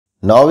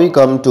Now we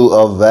come to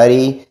a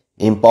very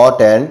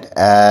important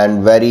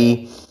and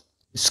very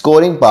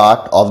scoring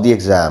part of the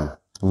exam,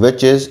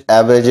 which is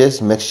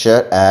averages,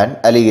 mixture and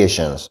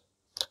alligations.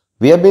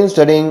 We have been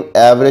studying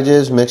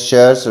averages,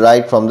 mixtures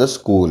right from the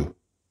school.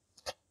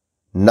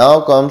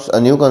 Now comes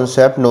a new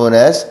concept known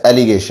as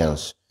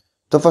alligations.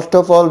 So first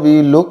of all,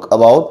 we look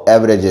about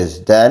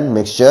averages, then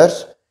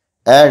mixtures,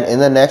 and in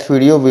the next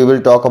video we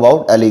will talk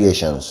about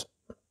alligations.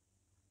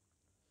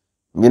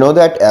 We know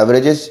that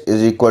averages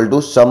is equal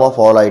to sum of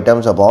all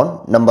items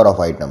upon number of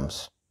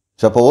items.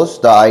 Suppose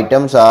the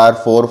items are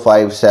 4,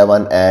 5,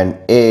 7 and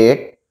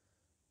 8.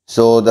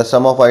 So the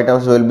sum of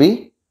items will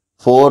be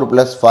 4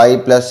 plus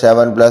 5 plus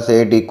 7 plus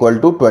 8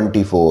 equal to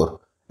 24.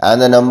 And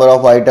the number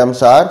of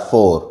items are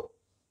 4.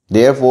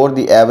 Therefore,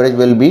 the average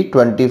will be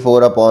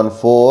 24 upon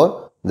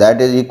 4, that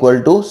is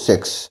equal to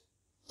 6.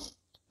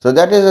 So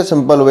that is a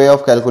simple way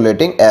of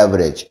calculating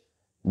average.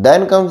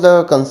 Then comes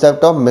the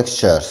concept of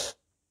mixtures.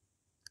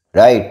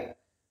 Right?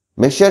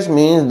 Mixtures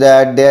means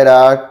that there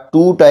are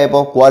two type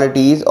of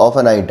qualities of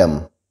an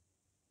item.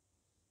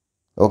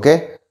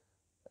 Okay?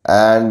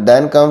 And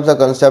then comes the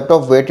concept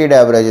of weighted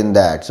average in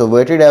that. So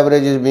weighted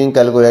average is being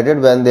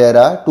calculated when there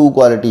are two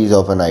qualities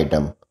of an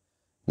item.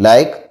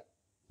 Like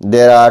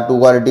there are two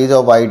qualities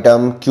of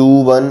item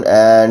Q1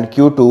 and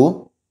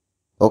Q2.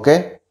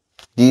 Okay?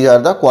 These are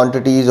the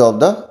quantities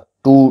of the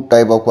two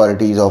type of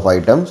qualities of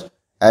items,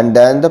 and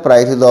then the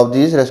prices of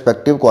these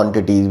respective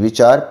quantities, which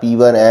are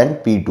P1 and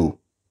P2.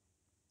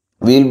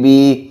 We'll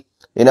be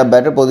in a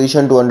better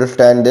position to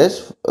understand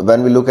this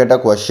when we look at a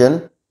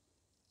question.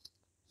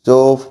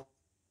 So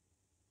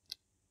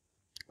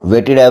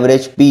weighted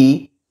average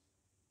P,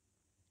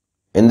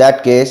 in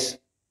that case,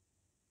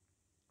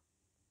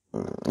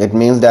 it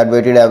means that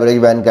weighted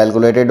average when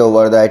calculated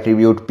over the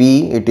attribute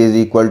P, it is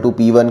equal to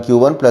P1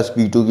 Q1 plus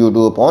P2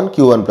 Q2 upon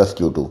Q1 plus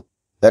Q2.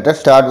 Let us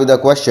start with the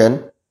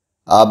question.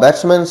 A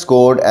batsman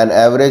scored an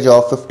average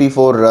of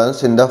 54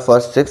 runs in the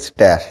first 6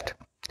 tests.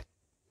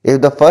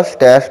 If the first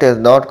test is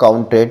not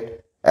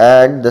counted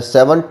and the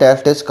 7th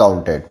test is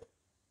counted,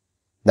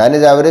 then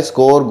his average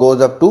score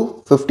goes up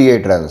to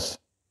 58 runs.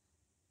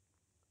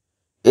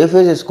 If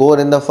his score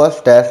in the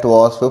first test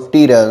was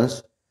 50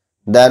 runs,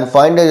 then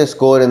find his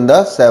score in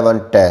the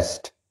 7th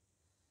test.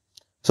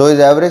 So his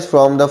average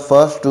from the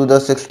first to the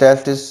 6th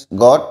test is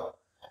got,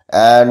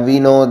 and we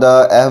know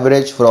the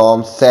average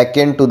from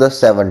 2nd to the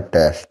 7th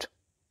test,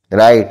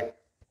 right?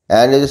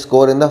 And his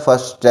score in the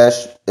first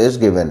test is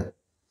given.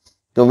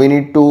 So we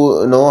need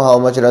to know how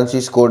much runs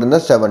he scored in the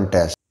 7th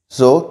test.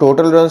 So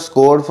total runs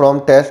scored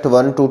from test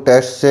 1 to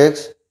test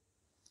 6.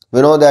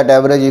 We know that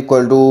average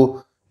equal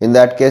to, in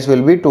that case,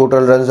 will be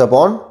total runs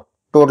upon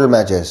total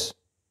matches.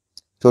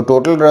 So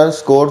total runs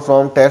scored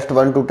from test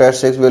 1 to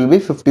test 6 will be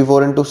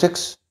 54 into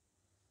 6.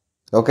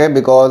 Okay,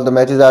 because the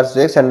matches are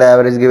 6 and the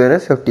average given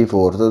is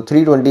 54. So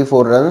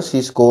 324 runs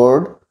he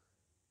scored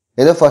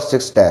in the first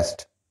 6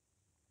 tests.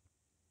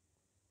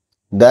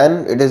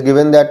 Then it is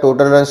given that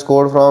total runs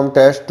scored from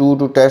test 2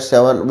 to test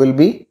 7 will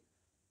be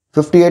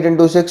 58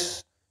 into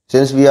 6,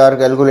 since we are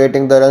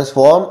calculating the runs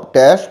from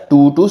test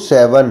 2 to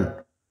 7,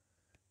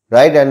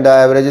 right? And the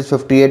average is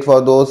 58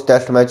 for those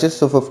test matches.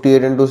 So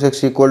 58 into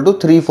 6 equal to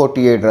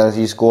 348 runs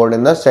he scored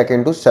in the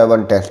 2nd to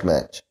 7th test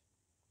match.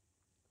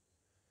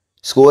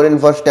 Score in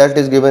first test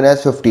is given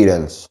as 50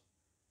 runs.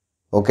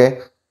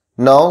 Okay.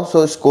 Now,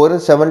 so score in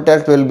 7th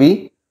test will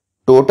be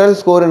total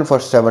score in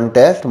first 7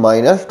 test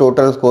minus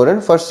total score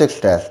in first 6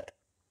 test,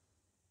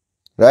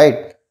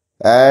 right?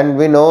 And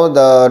we know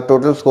the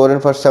total score in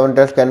first 7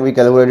 test can be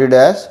calculated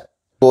as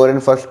score in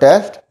first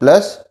test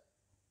plus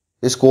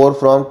score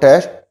from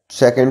test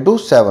 2nd to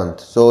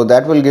 7th. So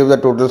that will give the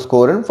total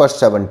score in first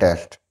 7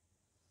 test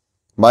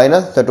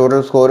minus the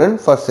total score in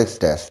first 6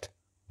 test,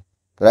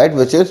 right,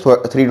 which is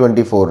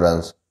 324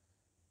 runs.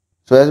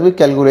 So as we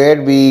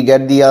calculate, we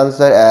get the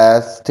answer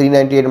as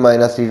 398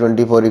 minus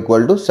 324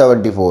 equal to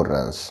 74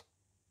 runs.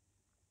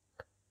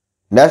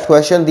 Next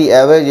question, the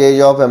average age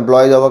of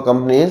employees of a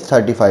company is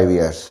 35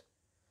 years.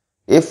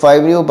 If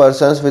 5 new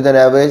persons with an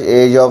average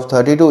age of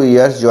 32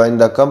 years join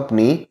the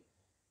company,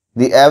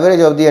 the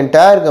average of the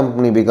entire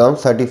company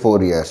becomes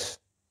 34 years.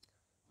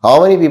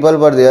 How many people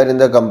were there in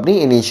the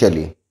company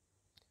initially?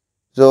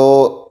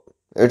 So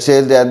it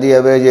says that the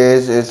average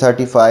age is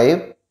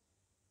 35.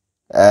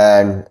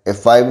 And if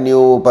 5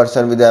 new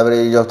person with the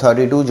average age of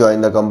 32 join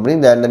the company,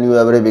 then the new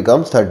average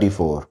becomes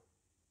 34.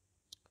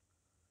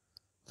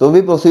 So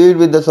we proceed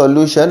with the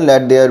solution.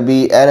 Let there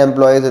be n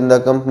employees in the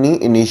company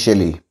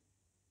initially.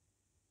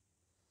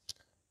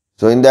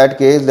 So in that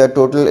case, the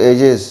total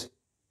ages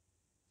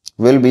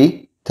will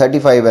be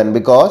 35n,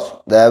 because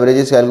the average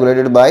is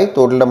calculated by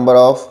total number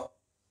of,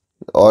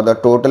 or the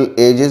total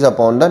ages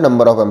upon the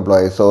number of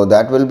employees. So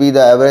that will be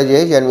the average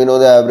age, and we know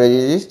the average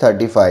age is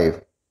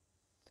 35.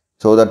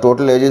 So the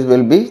total ages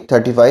will be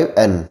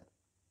 35n.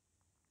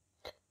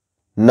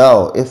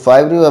 Now, if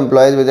 5 new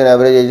employees with an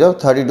average age of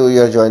 32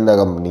 years join the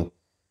company,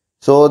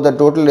 so the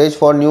total age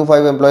for new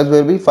 5 employees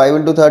will be 5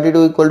 into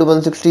 32 equal to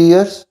 160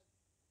 years,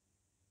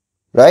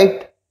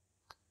 right?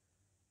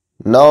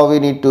 Now we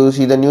need to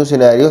see the new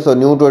scenario. So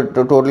new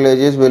total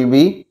ages will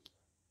be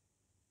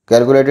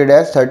calculated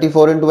as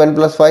 34 into n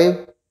plus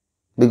 5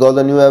 because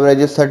the new average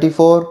is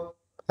 34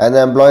 and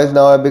the employees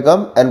now have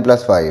become n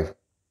plus 5,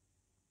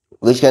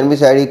 which can be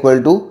said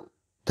equal to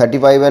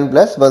 35n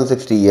plus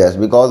 160 years,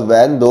 because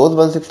when those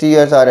 160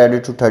 years are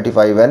added to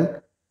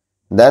 35n,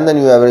 then the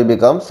new average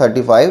becomes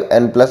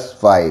 35n plus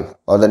 5,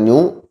 or the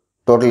new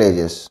total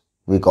ages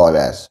we call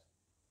as.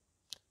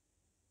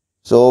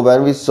 So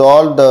when we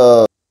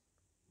solve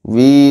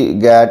we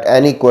get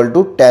n equal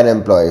to 10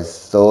 employees.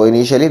 So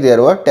initially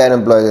there were 10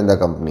 employees in the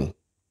company.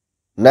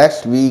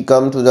 Next we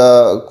come to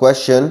the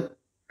question.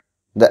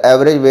 The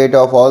average weight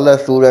of all the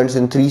students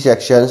in three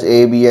sections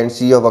A, B and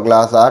C of a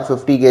class are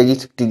 50 kg,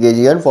 60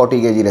 kg and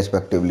 40 kg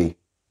respectively.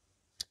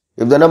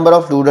 If the number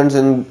of students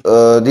in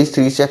these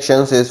three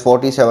sections is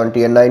 40,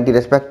 70 and 90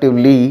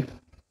 respectively,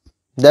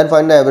 then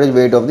find the average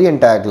weight of the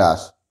entire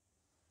class.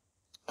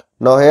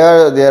 Now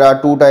here there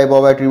are two type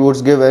of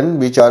attributes given,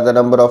 which are the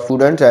number of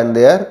students and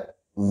their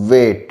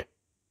weight.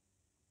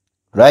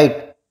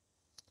 Right?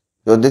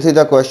 So this is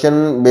a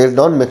question based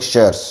on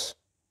mixtures.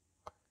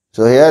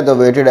 So here the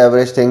weighted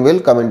average thing will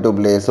come into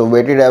play. So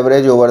weighted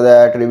average over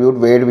the attribute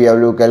weight we have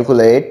to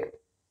calculate,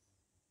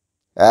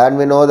 and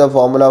we know the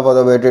formula for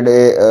the weighted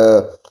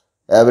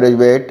average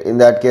weight in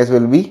that case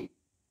will be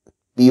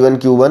P1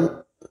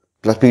 Q1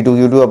 plus P2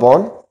 Q2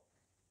 upon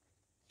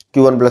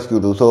Q1 plus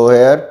Q2. So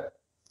here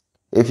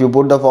if you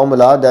put the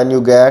formula, then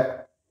you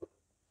get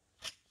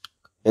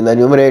in the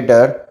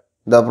numerator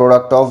the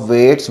product of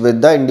weights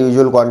with the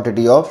individual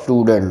quantity of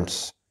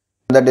students.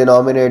 In the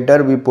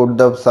denominator we put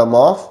the sum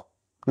of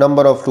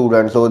number of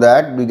students, so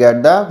that we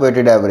get the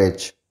weighted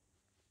average.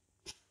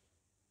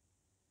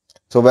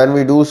 So when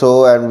we do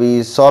so and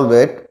we solve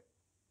it,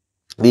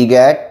 we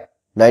get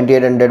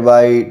 9800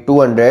 by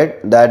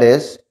 200, that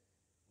is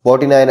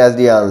 49 as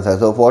the answer.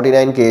 So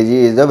 49 kg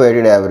is the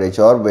weighted average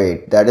or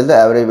weight. That is the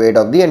average weight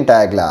of the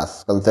entire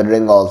class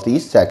considering all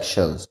these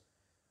sections.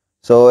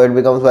 So it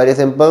becomes very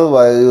simple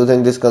while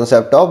using this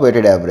concept of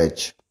weighted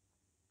average.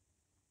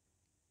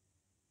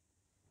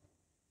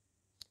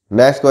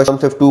 Next question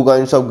comes: if two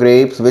kinds of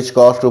grapes which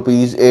cost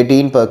rupees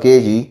 18 per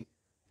kg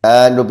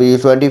and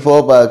rupees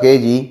 24 per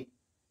kg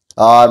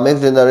are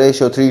mixed in the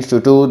ratio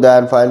 3:2,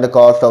 then find the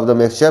cost of the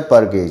mixture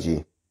per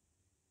kg.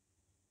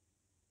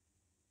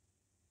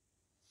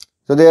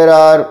 So there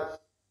are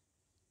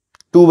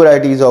two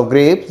varieties of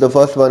grapes. The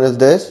first one is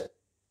this,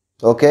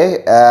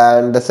 okay,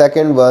 and the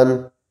second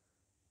one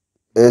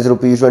is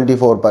rupees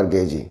 24 per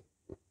kg.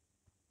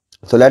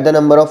 So let the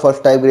number of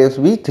first type grapes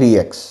be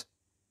 3x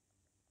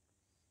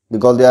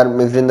because they are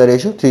mixed in the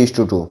ratio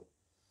 3:2.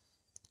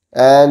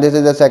 And this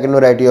is the second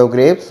variety of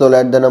grapes. So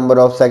let the number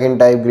of second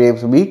type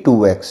grapes be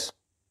 2x.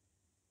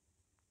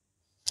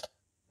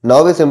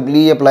 Now we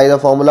simply apply the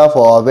formula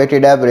for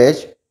weighted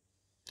average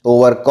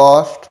over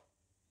cost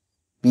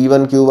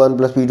P1 Q1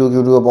 plus P2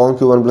 Q2 upon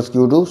Q1 plus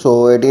Q2.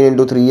 So 18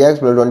 into 3x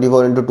plus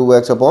 24 into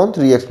 2x upon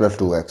 3x plus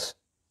 2x.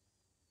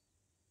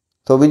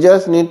 So we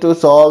just need to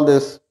solve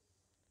this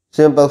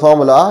simple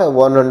formula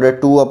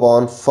 102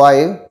 upon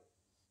 5.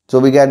 So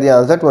we get the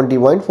answer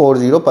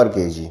 20.40 per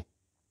kg.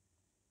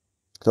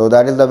 So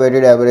that is the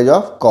weighted average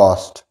of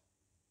cost.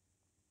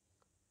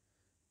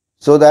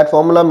 So that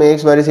formula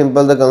makes very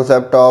simple the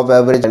concept of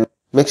average and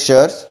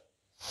mixtures.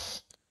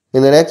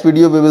 In the next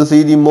video, we will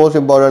see the most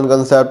important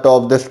concept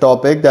of this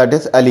topic, that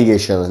is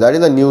alligations. That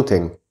is a new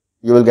thing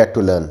you will get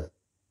to learn.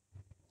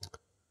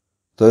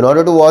 So in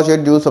order to watch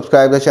it, do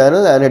subscribe the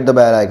channel and hit the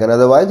bell icon.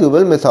 Otherwise, you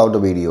will miss out the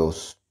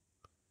videos.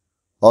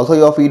 Also,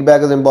 your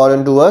feedback is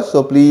important to us.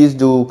 So please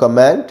do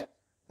comment.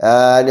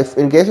 And if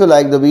in case you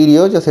like the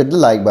video, just hit the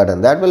like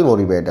button. That will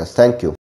motivate us. Thank you.